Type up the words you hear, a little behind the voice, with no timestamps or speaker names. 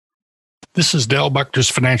This is Dale Buckner's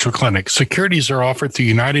Financial Clinic. Securities are offered through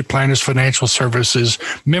United Planners Financial Services,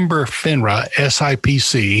 member FINRA,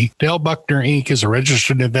 SIPC. Dale Buckner, Inc. is a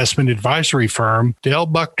registered investment advisory firm. Dale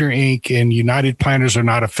Buckner, Inc. and United Planners are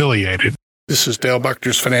not affiliated. This is Dale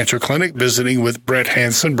Buckner's Financial Clinic, visiting with Brett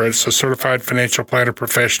Hansen. Brett's a certified financial planner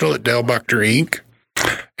professional at Dale Buckner, Inc.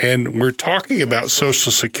 And we're talking about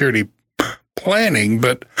Social Security planning,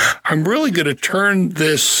 but I'm really going to turn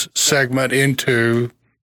this segment into,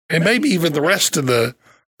 and maybe even the rest of the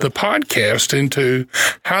podcast, into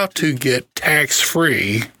how to get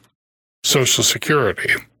tax-free Social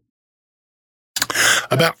Security.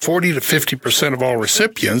 About 40 to 50% of all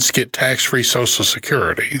recipients get tax-free Social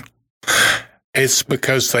Security. It's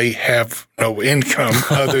because they have no income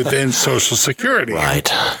other than Social Security. Right.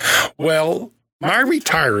 Well, my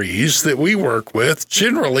retirees that we work with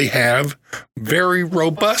generally have very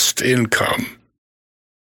robust income.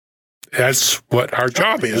 That's what our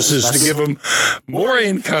job is to give them more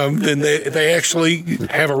income than they actually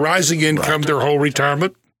have a rising income their whole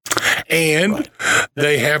retirement. And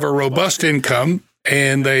they have a robust income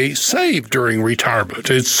and they save during retirement.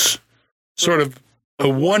 It's sort of a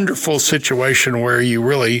wonderful situation where you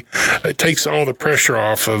really, it takes all the pressure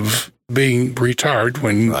off of being retired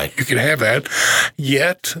when you can have that.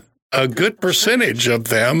 Yet a good percentage of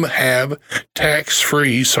them have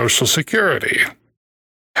tax-free Social Security.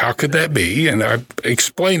 How could that be? And I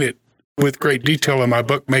explain it with great detail in my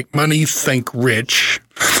book, Make Money, Think Rich,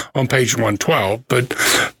 on page 112. But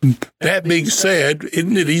that being said,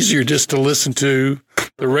 isn't it easier just to listen to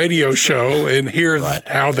the radio show and hear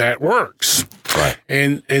how that works? Right.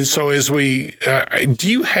 And so as we, do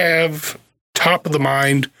you have top of the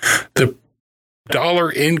mind the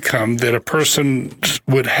dollar income that a person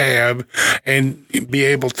would have and be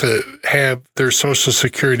able to have their Social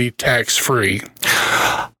Security tax-free?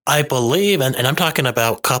 I believe, and I'm talking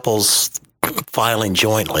about couples filing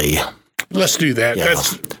jointly. Let's do that. Yeah.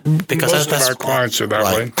 Because most of our clients are that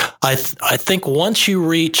way. I think once you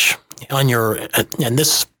reach on your, and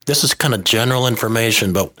this is kind of general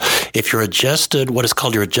information, but if your adjusted, what is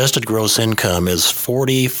called your adjusted gross income is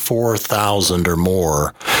 $44,000 or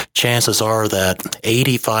more, chances are that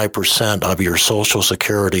 85% of your Social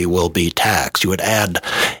Security will be taxed. You would add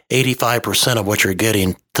 85% of what you're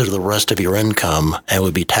getting to the rest of your income and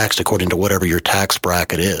would be taxed according to whatever your tax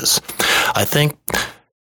bracket is. I think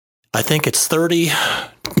it's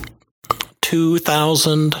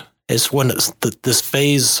 32,000 is when this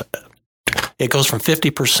phase. It goes from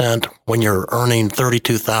 50% when you're earning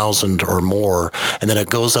 $32,000 or more, and then it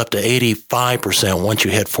goes up to 85% once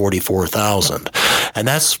you hit $44,000. And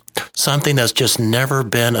that's something that's just never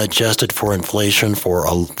been adjusted for inflation for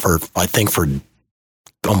almost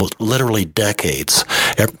literally decades.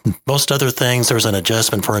 Most other things, there's an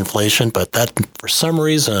adjustment for inflation, but that, for some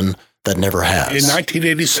reason, that never has. In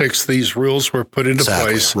 1986, these rules were put into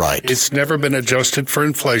place. Right. It's never been adjusted for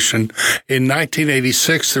inflation. In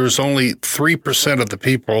 1986, there was only 3% of the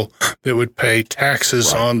people that would pay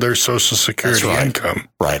taxes on their Social Security income.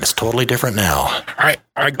 Right. It's totally different now. I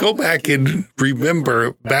go back and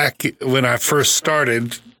remember back when I first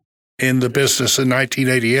started in the business in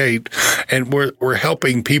 1988, and we're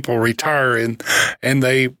helping people retire, and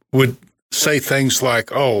they would say things like,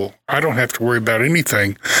 oh, I don't have to worry about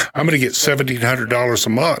anything. I'm going to get $1,700 a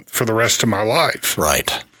month for the rest of my life.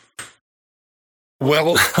 Right.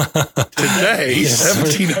 Well, today,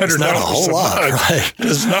 $1,700 not a whole lot, month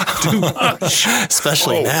does not do much.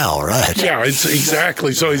 Especially now, right? Yeah, it's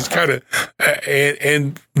exactly. So he's kind of,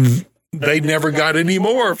 and they never got any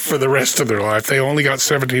more for the rest of their life. They only got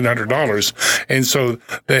 $1,700. And so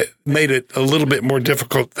that made it a little bit more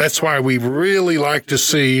difficult. That's why we really like to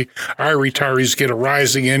see our retirees get a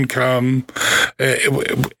rising income,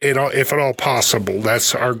 if at all possible.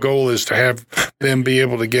 That's our goal, is to have them be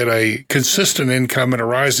able to get a consistent income and a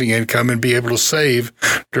rising income and be able to save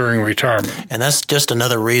during retirement. And that's just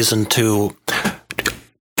another reason to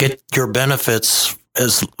get your benefits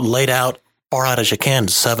as laid out far out as you can,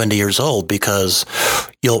 70 years old, because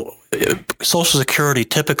Social Security,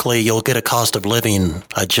 typically you'll get a cost of living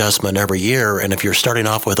adjustment every year. And if you're starting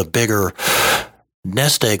off with a bigger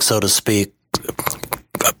nest egg, so to speak,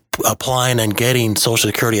 applying and getting Social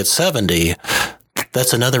Security at 70,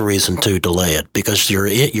 that's another reason to delay it, because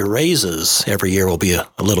your raises every year will be a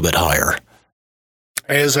little bit higher.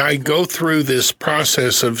 As I go through this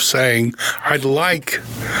process of saying, I'd like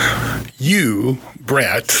you,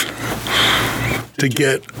 Brett, to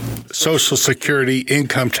get Social Security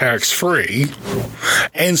income tax free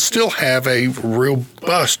and still have a real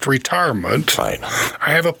robust retirement. Right.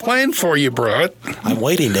 I have a plan for you, Brett. I'm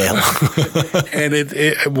waiting, Dale.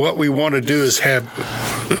 And what we want to do is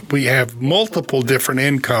have multiple different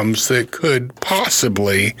incomes that could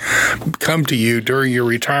possibly come to you during your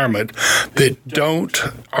retirement that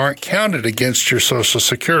aren't counted against your Social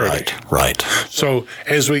Security. Right. So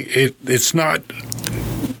it's not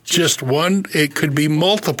just one, it could be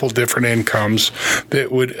multiple different incomes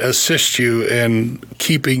that would assist you in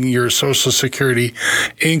keeping your Social Security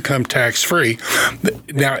income tax-free.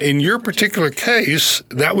 Now, in your particular case,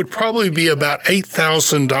 that would probably be about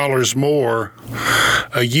 $8,000 more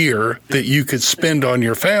a year that you could spend on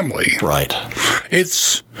your family. Right.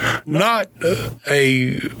 It's not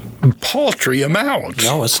a paltry amount.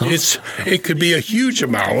 No, it's not. It could be a huge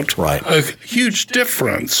amount, right. A huge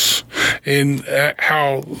difference in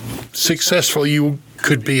how successful you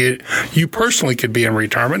personally could be in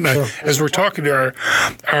retirement. Now, sure. As we're talking to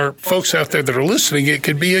our folks out there that are listening, it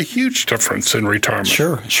could be a huge difference in retirement.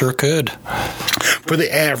 Sure could. For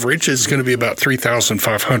the average, it's going to be about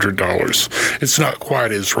 $3,500. It's not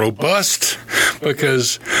quite as robust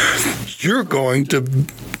because you're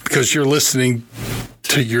listening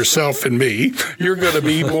to yourself and me, you're going to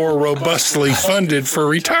be more robustly funded for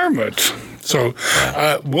retirement. So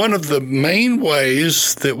one of the main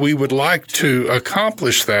ways that we would like to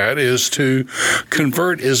accomplish that is to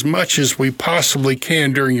convert as much as we possibly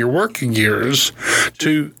can during your working years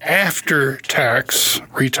to after-tax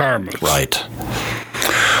retirement. Right.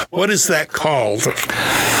 What is that called?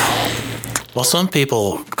 Well, some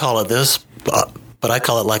people call it this, but I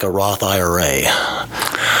call it like a Roth IRA.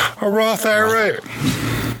 A Roth IRA.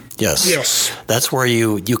 Yes. That's where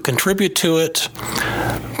you contribute to it,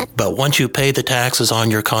 but once you pay the taxes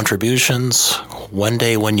on your contributions, one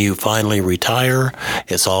day when you finally retire,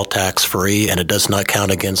 it's all tax-free, and it doesn't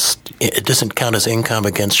count as income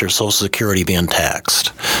against your Social Security being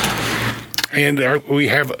taxed. And we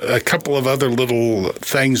have a couple of other little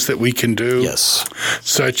things that we can do. Yes.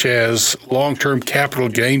 Such as long-term capital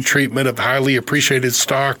gain treatment of highly appreciated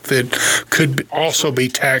stock that could also be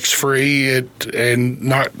tax-free and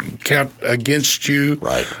not count against you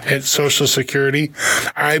at Social Security.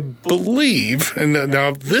 I believe, and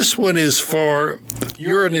now this one is for,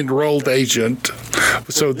 you're an enrolled agent,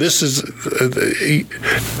 so this is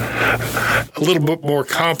a little bit more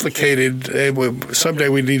complicated. Someday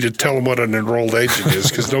we need to tell them what an enrolled agent is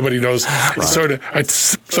because nobody knows. Sort of, I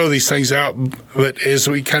throw these things out, but as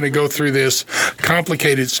we kind of go through this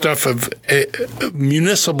complicated stuff of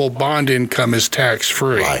municipal bond income is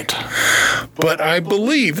tax-free. Right. But I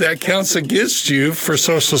believe that counts against you for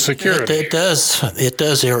Social Security. It does. It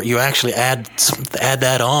does. You actually add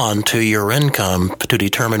that on to your income to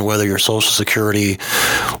determine whether your Social Security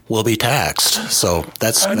will be taxed. So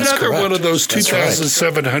that's another correct. One of those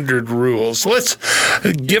 2,700 rules. Let's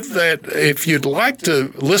give that. If you'd like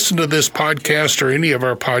to listen to this podcast or any of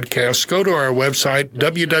our podcasts, go to our website,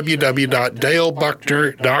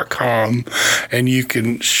 www.dalebuckner.com, and you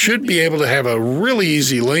should be able to have a really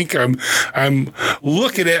easy link. I'm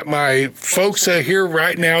looking at my folks out here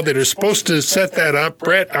right now that are supposed to set that up.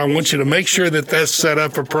 Brett, I want you to make sure that that's set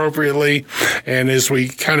up appropriately. And as we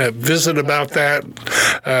kind of visit about that,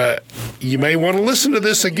 you may want to listen to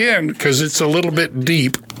this again because it's a little bit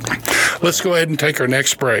deep. Let's go ahead and take our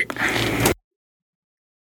next break.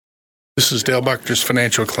 This is Dale Buckner's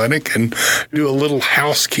Financial Clinic, and do a little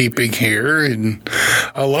housekeeping here. And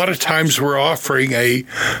a lot of times we're offering a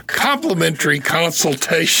complimentary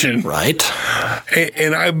consultation. Right.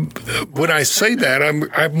 And when I say that,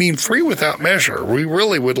 I mean free without measure. We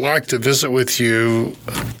really would like to visit with you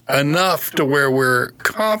enough to where we're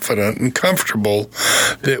confident and comfortable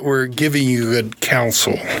that we're giving you good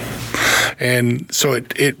counsel. And so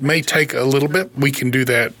it may take a little bit. We can do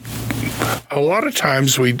that. A lot of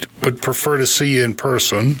times we would prefer to see you in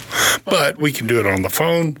person, but we can do it on the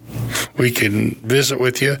phone. We can visit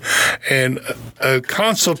with you. And a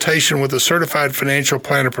consultation with a certified financial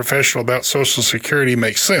planner professional about Social Security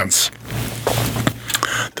makes sense.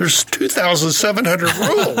 There's 2,700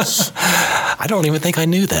 rules. I don't even think I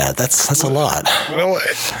knew that. That's a lot.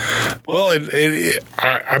 Well,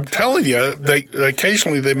 I'm telling you,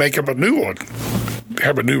 occasionally they make up a new one,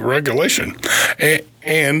 have a new regulation.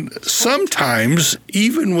 And sometimes,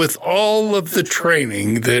 even with all of the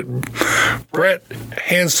training that Brett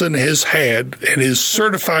Hansen has had and his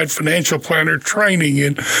certified financial planner training,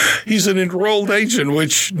 and he's an enrolled agent,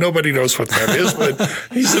 which nobody knows what that is, but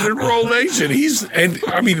he's an enrolled agent. He's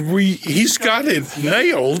got it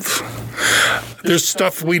nailed. There's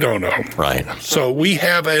stuff we don't know. Right. So we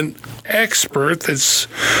have an expert that's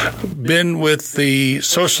been with the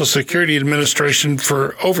Social Security Administration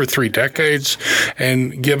for over 3 decades, and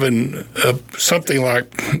and given something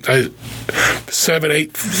like 7,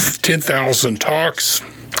 8, 10,000 talks.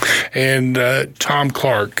 And Tom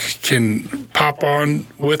Clark can pop on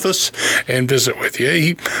with us and visit with you.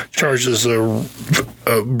 He charges a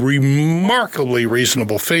remarkably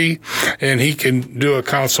reasonable fee, and he can do a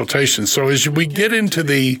consultation. So as we get into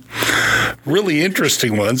the really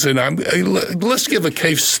interesting ones, and let's give a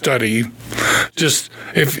case study, just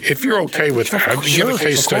if you're okay with that, give a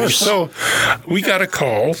case study. So we got a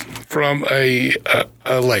call from a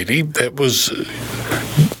lady that was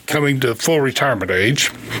coming to full retirement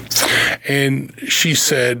age, and she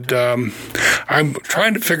said, I'm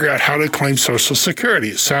trying to figure out how to claim Social Security.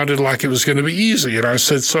 It sounded like it was going to be easy. And I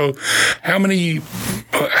said, so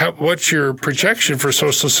what's your projection for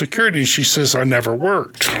Social Security? And she says, I never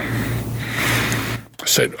worked. I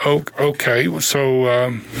said, oh, okay, so,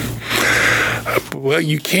 well,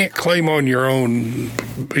 you can't claim on your own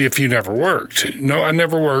if you never worked. No, I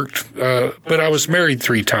never worked, but I was married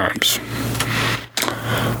 3 times.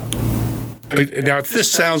 Now, if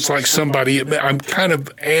this sounds like somebody, I'm kind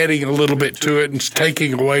of adding a little bit to it and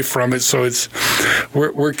taking away from it, so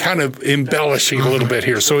we're kind of embellishing a little bit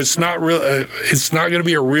here. So it's not real. It's not going to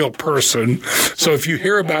be a real person. So if you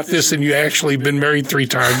hear about this and you actually been married 3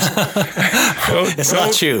 times, it's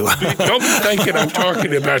not you. Don't be thinking I'm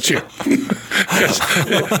talking about you.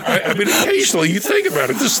 I mean, occasionally you think about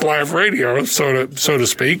it. This is live radio, so to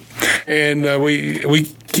speak, and we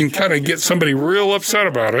can kind of get somebody real upset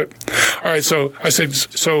about it. All right, so I said,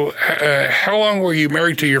 how long were you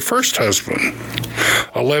married to your first husband?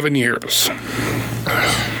 11 years.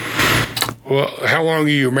 Well, how long were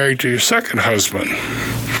you married to your second husband?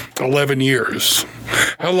 11 years.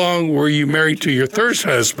 How long were you married to your third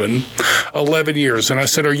husband? 11 years. And I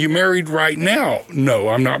said, are you married right now? No,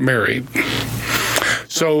 I'm not married.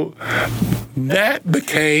 So that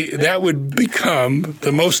would become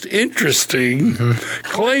the most interesting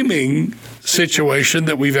claiming situation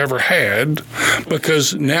that we've ever had,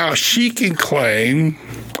 because now she can claim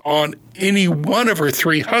on any one of her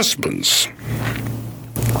 3 husbands.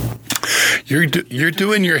 You're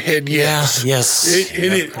doing your head yes. Yeah,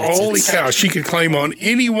 yes. Holy cow, she could claim on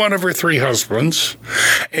any one of her 3 husbands.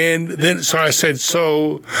 And then, so I said,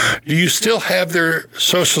 so do you still have their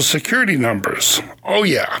Social Security numbers? Oh,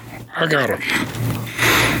 yeah, I got them.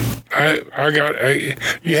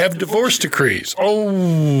 You have divorce decrees.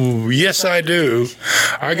 Oh, yes, I do.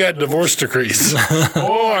 I got divorce decrees.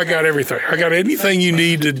 Oh, I got everything. I got anything you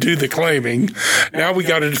need to do the claiming. Now we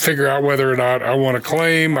got to figure out whether or not I want to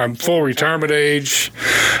claim. I'm full retirement age.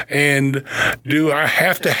 And do I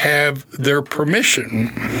have to have their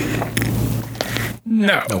permission?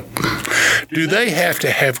 No. Nope. Do they have to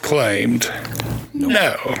have claimed?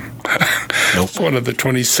 No. Nope. It's one of the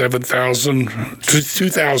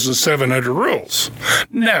 2,700 rules.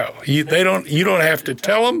 No, you don't have to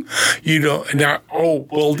tell them. You don't now. Oh,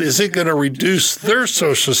 well, is it going to reduce their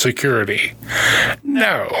Social Security?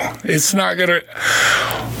 No, it's not going to.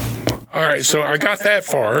 All right, so I got that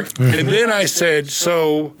far, and then I said,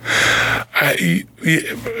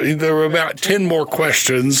 there were about 10 more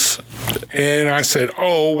questions, and I said,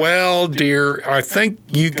 oh, well, dear, I think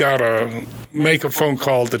you got to make a phone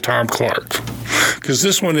call to Tom Clark, because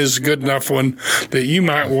this one is a good enough one that you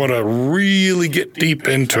might want to really get deep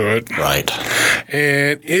into it. Right.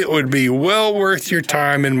 And it would be well worth your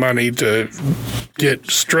time and money to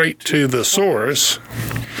get straight to the source.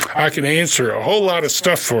 I can answer a whole lot of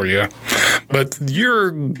stuff for you, but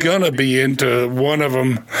you're going to be into one of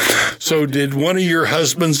them. So did one of your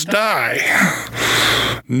husbands die?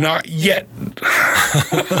 Not yet.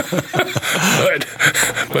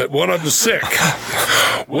 but one of them's sick.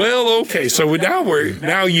 Well, okay. So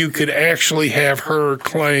now you could actually have her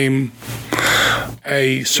claim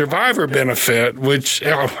a survivor benefit, which,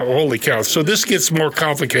 holy cow. So this gets more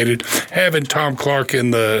complicated. Having Tom Clark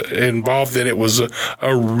involved in it was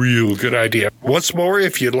a real good idea. Once more,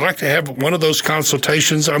 if you'd like to have one of those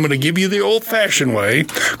consultations, I'm going to give you the old-fashioned way.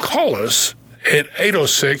 Call us at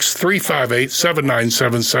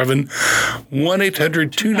 806-358-7977,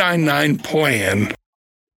 1-800-299-PLAN.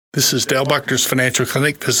 This is Dale Buckner's Financial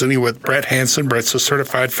Clinic, visiting with Brett Hansen. Brett's a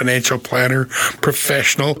certified financial planner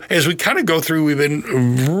professional. As we kind of go through, we've been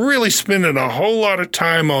really spending a whole lot of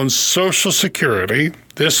time on Social Security.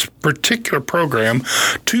 This particular program,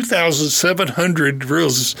 2,700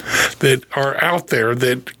 rules that are out there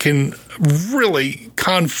that can really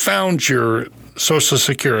confound your Social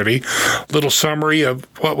Security. Little summary of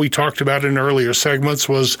what we talked about in earlier segments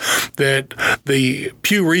was that the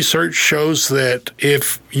Pew Research shows that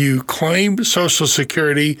if you claim Social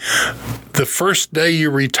Security the first day you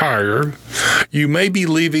retire, you may be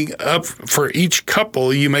leaving up for each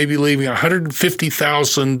couple, you may be leaving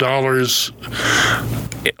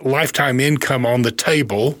 $150,000 lifetime income on the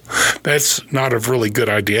table. That's not a really good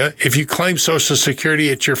idea. If you claim Social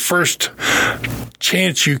Security at your first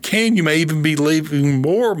chance you may even be leaving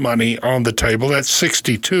more money on the table. That's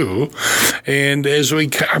 62. And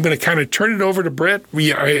I'm going to kind of turn it over to Brett.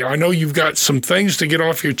 I know you've got some things to get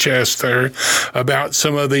off your chest there about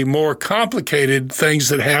some of the more complicated things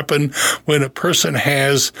that happen when a person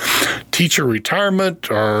has teacher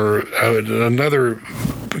retirement or another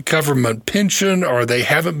government pension, or they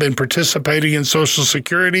haven't been participating in Social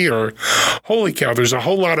Security, or holy cow, there's a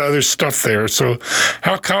whole lot of other stuff there. So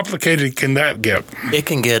how complicated can that get? It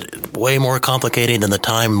can get way more complicated than the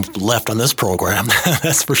time left on this program.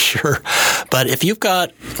 That's for sure. But if you've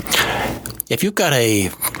got a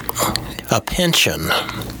pension,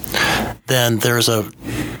 then there's a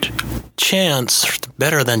chance,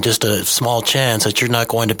 better than just a small chance, that you're not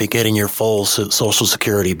going to be getting your full Social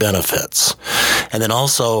Security benefits. And then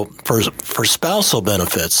also for spousal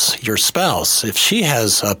benefits, your spouse, if she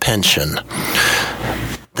has a pension,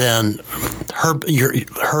 then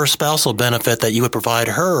her spousal benefit that you would provide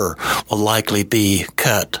her will likely be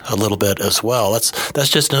cut a little bit as well. That's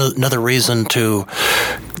just another reason to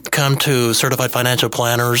come to certified financial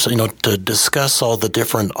planners, to discuss all the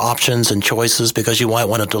different options and choices, because you might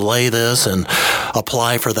want to delay this and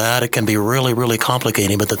apply for that. It can be really, really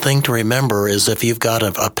complicating. But the thing to remember is if you've got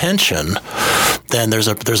a pension, then there's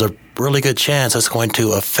a really good chance it's going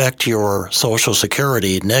to affect your Social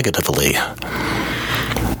Security negatively.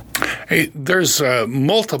 Hey, there's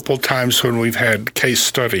multiple times when we've had case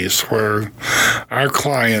studies where our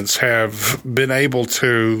clients have been able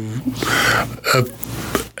to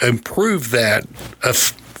improve that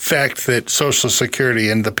effect that Social Security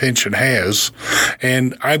and the pension has.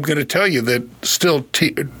 And I'm going to tell you that still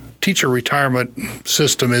teacher retirement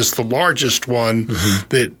system is the largest one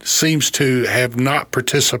that seems to have not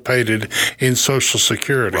participated in Social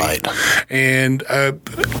Security. Right. And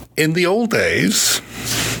in the old days,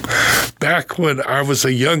 back when I was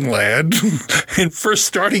a young lad and first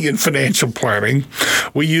starting in financial planning,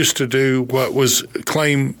 we used to do what was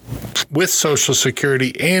claimed with Social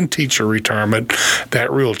Security and teacher retirement.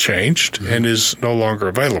 That rule changed and is no longer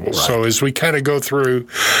available. Right. So as we kind of go through,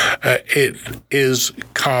 it is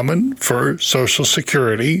common for Social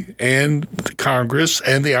Security and Congress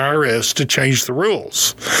and the IRS to change the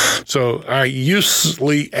rules. So I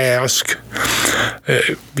usually ask,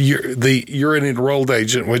 you're an enrolled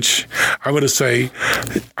agent, which I'm going to say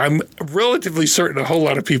I'm relatively certain a whole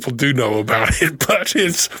lot of people do know about it, but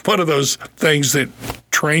it's one of those things that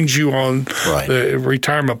trains you on the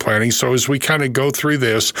retirement planning. So as we kind of go through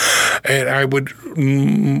this, and I would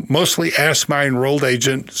mostly ask my enrolled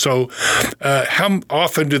agent, so how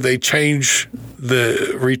often do they change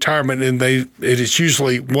the retirement? And it is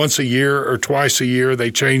usually once a year or twice a year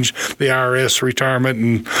they change the IRS retirement,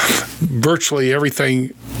 and virtually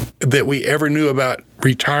everything that we ever knew about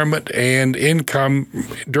retirement and income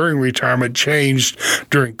during retirement changed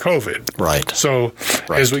during COVID. Right. So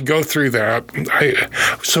as we go through that,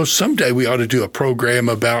 so someday we ought to do a program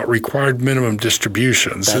about required minimum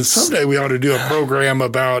distributions, and someday we ought to do a program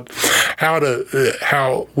about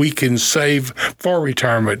how we can save for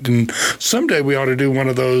retirement, and someday we ought to do one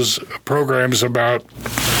of those programs about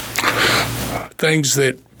things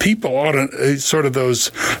that people ought to, sort of those,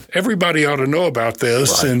 everybody ought to know about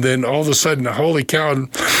this, and then all of a sudden, holy cow,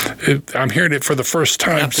 I'm hearing it for the first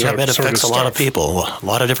time. Yeah, it affects a lot of people. A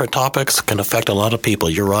lot of different topics can affect a lot of people.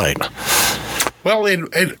 You're right. Well,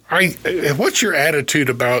 what's your attitude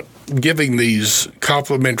about giving these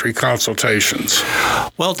complimentary consultations?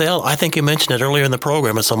 Well, Dale, I think you mentioned it earlier in the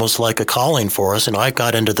program. It's almost like a calling for us, and I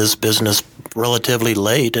got into this business relatively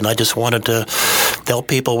late, and I just wanted to help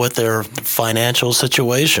people with their financial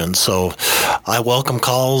situation. So I welcome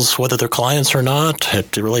calls, whether they're clients or not.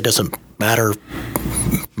 It really doesn't matter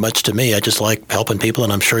much to me. I just like helping people,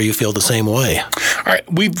 and I'm sure you feel the same way. All right,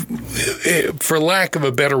 for lack of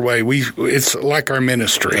a better way, it's like our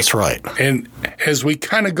ministry. That's right. And as we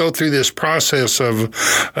kind of go through this process of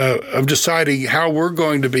deciding how we're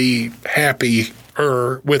going to be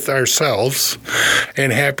happier with ourselves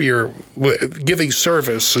and happier giving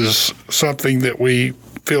service is something that we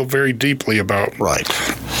feel very deeply about. Right.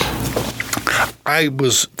 I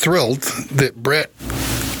was thrilled that Brett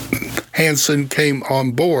Hansen came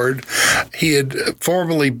on board, he had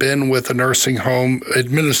formerly been with a nursing home,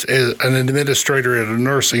 an administrator at a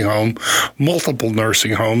nursing home, multiple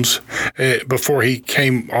nursing homes, before he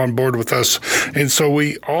came on board with us. And so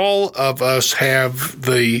all of us have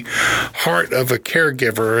the heart of a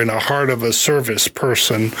caregiver and a heart of a service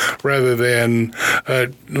person, rather than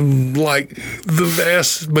like the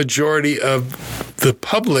vast majority of the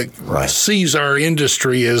public sees our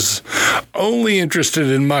industry as only interested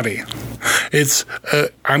in money. It's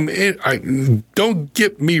don't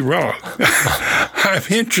get me wrong. I'm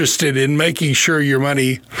interested in making sure your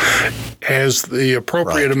money has the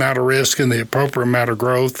appropriate amount of risk and the appropriate amount of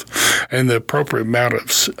growth and the appropriate amount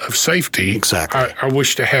of safety. Exactly. I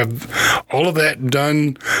wish to have all of that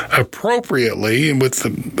done appropriately and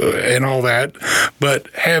and all that, but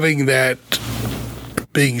having that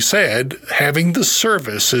being said, having the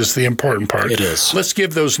service is the important part. It is. Let's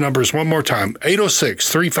give those numbers one more time.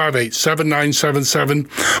 806-358-7977,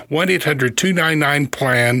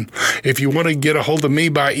 1-800-299-PLAN. If you want to get a hold of me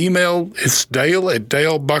by email, it's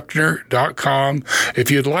Dale@DaleBuckner.com.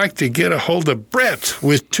 If you'd like to get a hold of Brett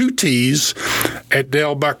with 2 T's at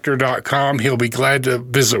DaleBuckner.com, he'll be glad to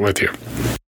visit with you.